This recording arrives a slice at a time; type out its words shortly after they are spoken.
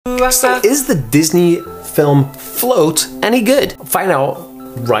So is the Disney film Float any good? Find out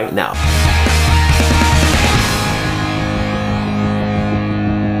right now.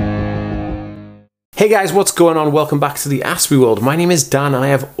 Hey guys, what's going on? Welcome back to the Aspie World. My name is Dan and I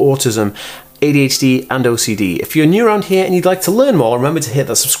have autism, ADHD and OCD. If you're new around here and you'd like to learn more, remember to hit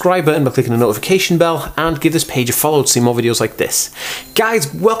that subscribe button by clicking the notification bell and give this page a follow to see more videos like this.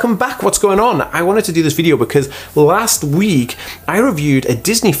 Guys, welcome back. What's going on? I wanted to do this video because last week I reviewed a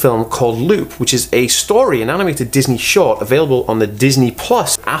Disney film called Loop, which is a story, an animated Disney short available on the Disney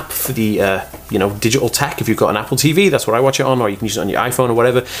Plus app for the digital tech. If you've got an Apple TV, that's what I watch it on, or you can use it on your iPhone or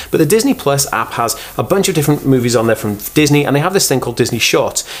whatever. But the Disney Plus app has a bunch of different movies on there from Disney, and they have this thing called Disney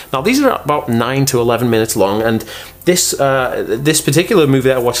Shorts. Now these are about 9 to 11 minutes long, and this particular movie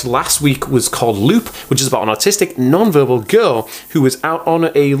that I watched last week was called Loop, which is about an autistic, non-verbal girl who was out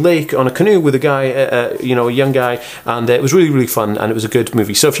on a lake on a canoe with a guy, a young guy, and it was really, really fun, and it was a good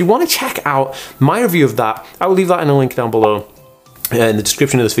movie. So if you want to check out my review of that, I will leave that in a link down below in the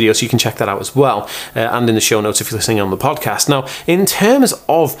description of this video, so you can check that out as well, and in the show notes if you're listening on the podcast. Now, in terms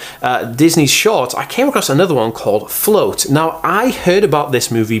of Disney's shorts, I came across another one called Float. Now, I heard about this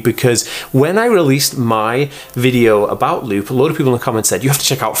movie because when I released my video about Loop, a load of people in the comments said, you have to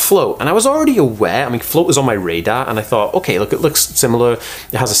check out Float, and I was already aware. I mean, Float was on my radar, and I thought, okay, look, it looks similar,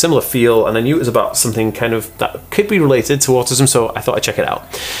 it has a similar feel, and I knew it was about something kind of that could be related to autism, so I thought I'd check it out.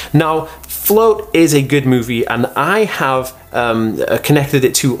 Now, Float is a good movie, and I have connected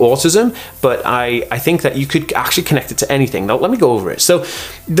it to autism, but I think that you could actually connect it to anything. Now let me go over it. So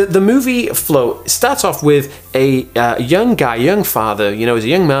the movie Float starts off with a young guy, young father, he's a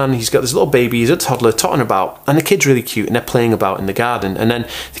young man, he's got this little baby, he's a toddler tottering about, and the kid's really cute and they're playing about in the garden, and then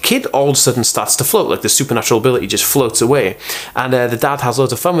the kid all of a sudden starts to float, like the supernatural ability just floats away, and the dad has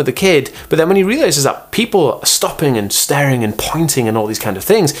loads of fun with the kid, but then when he realizes that people are stopping and staring and pointing and all these kind of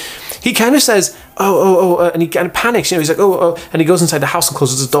things, he kind of says, and he kind of panics, he's like, and he goes inside the house and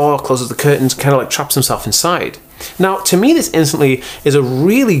closes the door, closes the curtains, kind of like traps himself inside. Now, to me, this instantly is a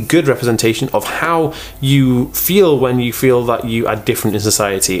really good representation of how you feel when you feel that you are different in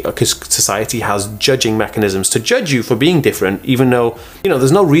society, because society has judging mechanisms to judge you for being different, even though,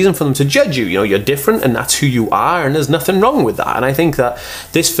 there's no reason for them to judge you. You're different and that's who you are, and there's nothing wrong with that. And I think that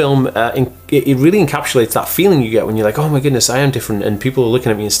this film, it really encapsulates that feeling you get when you're like, oh my goodness, I am different, and people are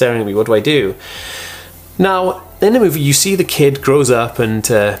looking at me and staring at me, what do I do? Now, in the movie, you see the kid grows up and,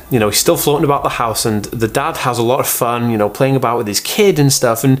 he's still floating about the house, and the dad has a lot of fun, playing about with his kid and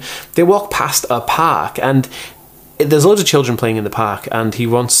stuff, and they walk past a park, and there's loads of children playing in the park, and he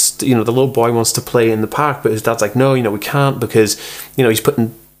wants, the little boy wants to play in the park, but his dad's like, no, we can't, because, he's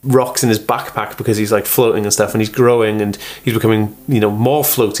putting rocks in his backpack because he's like floating and stuff, and he's growing and he's becoming more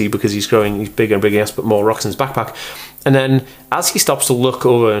floaty because he's growing, he's bigger and bigger, he has to put more rocks in his backpack. And then as he stops to look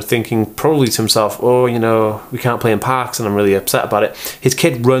over and thinking probably to himself, we can't play in parks and I'm really upset about it, his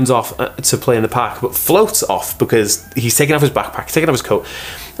kid runs off to play in the park but floats off because he's taking off his backpack, taking off his coat,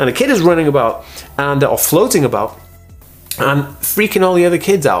 and the kid is running about or floating about and freaking all the other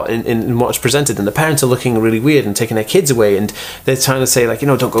kids out in what's presented, and the parents are looking really weird and taking their kids away, and they're trying to say like,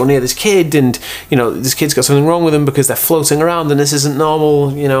 don't go near this kid, and this kid's got something wrong with him because they're floating around and this isn't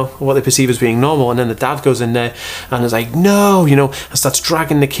normal, what they perceive as being normal. And then the dad goes in there and is like, no, and starts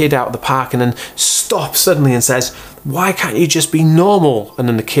dragging the kid out of the park, and then stops suddenly and says, why can't you just be normal? And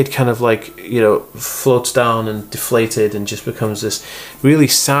then the kid kind of like, floats down and deflated and just becomes this really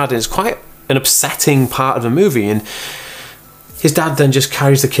sad, and it's quite an upsetting part of the movie. And his dad then just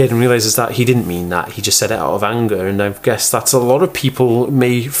carries the kid and realizes that he didn't mean that, he just said it out of anger. And I guess that's a lot of people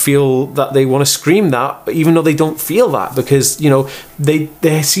may feel that they want to scream that, even though they don't feel that, because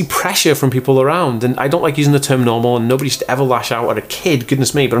they see pressure from people around. And I don't like using the term normal, and nobody should ever lash out at a kid,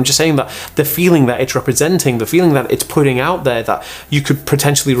 goodness me, but I'm just saying that the feeling that it's representing, the feeling that it's putting out there that you could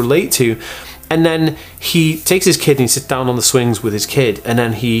potentially relate to. And then he takes his kid and he sits down on the swings with his kid, and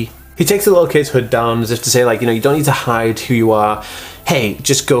then he takes the little kid's hood down as if to say, like, you don't need to hide who you are. Hey,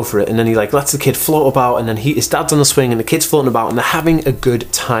 just go for it. And then he like lets the kid float about, and then his dad's on the swing and the kid's floating about, and they're having a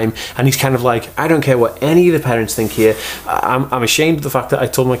good time. And he's kind of like, I don't care what any of the parents think here. I'm ashamed of the fact that I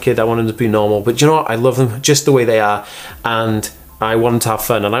told my kid I wanted them to be normal, but you know what? I love them just the way they are, and I want them to have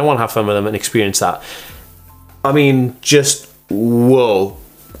fun, and I want to have fun with them and experience that. I mean, just whoa.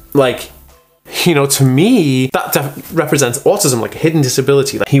 Like, to me, that represents autism, like a hidden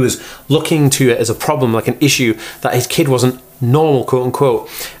disability. Like he was looking to it as a problem, like an issue, that his kid wasn't normal, quote unquote.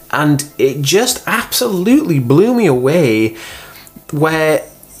 And it just absolutely blew me away, where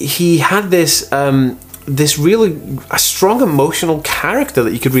he had this this really a strong emotional character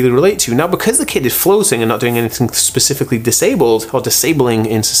that you could really relate to. Now, because the kid is floating and not doing anything specifically disabled or disabling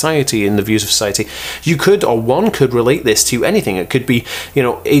in society, in the views of society, you could, or one could relate this to anything. It could be, you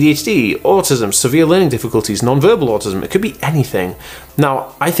know, ADHD, autism, severe learning difficulties, non-verbal autism. It could be anything.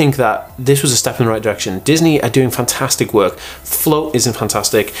 Now, I think that this was a step in the right direction. Disney are doing fantastic work. Float is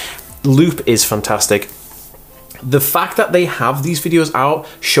fantastic. Loop is fantastic. The fact that they have these videos out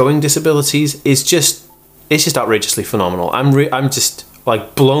showing disabilities is just, it's just outrageously phenomenal. I'm just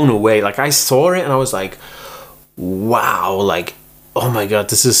like blown away. Like, I saw it and I was like, wow, like, oh my God,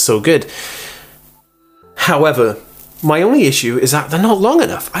 this is so good. However, my only issue is that they're not long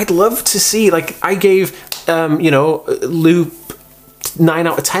enough. I'd love to see, like, I gave, you know, Loop 9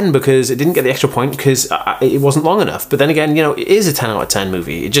 out of 10 because it didn't get the extra point because it wasn't long enough. But then again, you know, it is a 10 out of 10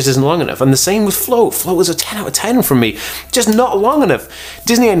 movie. It just isn't long enough. And the same with Float. Float was a 10 out of 10 from me. Just not long enough.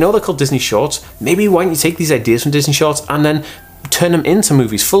 Disney, I know they're called Disney Shorts. Maybe why don't you take these ideas from Disney Shorts and then turn them into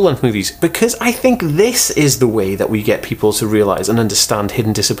movies, full-length movies, because I think this is the way that we get people to realize and understand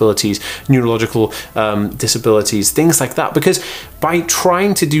hidden disabilities, neurological disabilities, things like that. Because by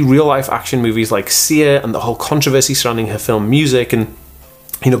trying to do real-life action movies like Sia and the whole controversy surrounding her film music, and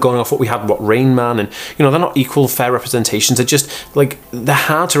you know, going off what we had, what Rain Man, and you know, they're not equal, fair representations. They're just like, they're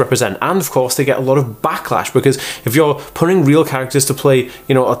hard to represent, and of course they get a lot of backlash because if you're putting real characters to play,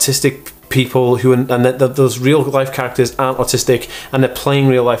 you know, autistic people who, and those real life characters aren't autistic and they're playing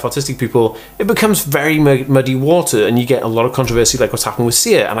real life autistic people, it becomes very muddy water and you get a lot of controversy like what's happened with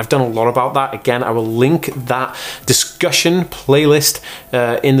Sia. And I've done a lot about that. Again, I will link that discussion playlist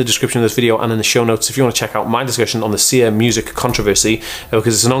in the description of this video and in the show notes if you want to check out my discussion on the Sia music controversy,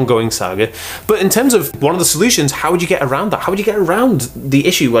 because it's an ongoing saga. But in terms of one of the solutions, how would you get around that? How would you get around the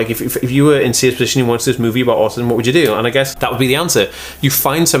issue? Like if you were in Sia's position, you wanted this movie about autism, what would you do? And I guess that would be the answer. You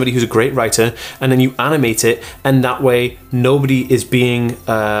find somebody who's a great writer and then you animate it, and that way nobody is being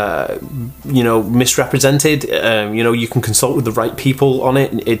you know, misrepresented. You know, you can consult with the right people on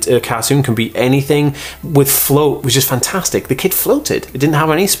it. A cartoon can be anything. With Float, which is fantastic, the kid floated. It didn't have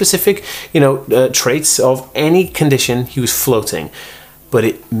any specific, you know, traits of any condition. He was floating, but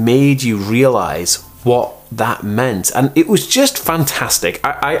it made you realize what that meant, and it was just fantastic.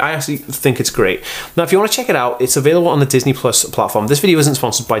 I actually think it's great. Now, if you want to check it out, it's available on the Disney Plus platform. This video isn't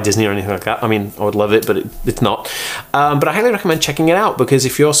sponsored by Disney or anything like that. I mean, I would love it, but it's not. But I highly recommend checking it out, because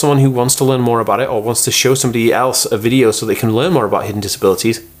if you're someone who wants to learn more about it or wants to show somebody else a video so they can learn more about hidden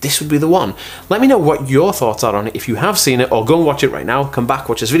disabilities, this would be the one. Let me know what your thoughts are on it if you have seen it, or go and watch it right now. Come back,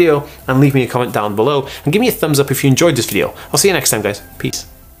 watch this video, and leave me a comment down below, and give me a thumbs up if you enjoyed this video. I'll see you next time, guys. Peace.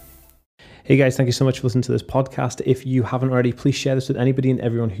 Hey guys, thank you so much for listening to this podcast. If you haven't already, please share this with anybody and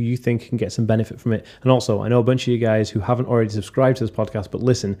everyone who you think can get some benefit from it. And also, I know a bunch of you guys who haven't already subscribed to this podcast but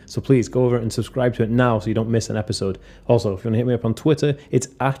listen, so please go over and subscribe to it now so you don't miss an episode. Also, if you want to hit me up on Twitter, it's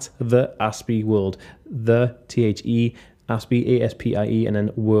at the Aspie World, the THE Aspie, ASPIE, and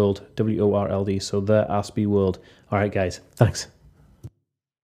then World, WORLD. So the Aspie World. All right, guys, thanks.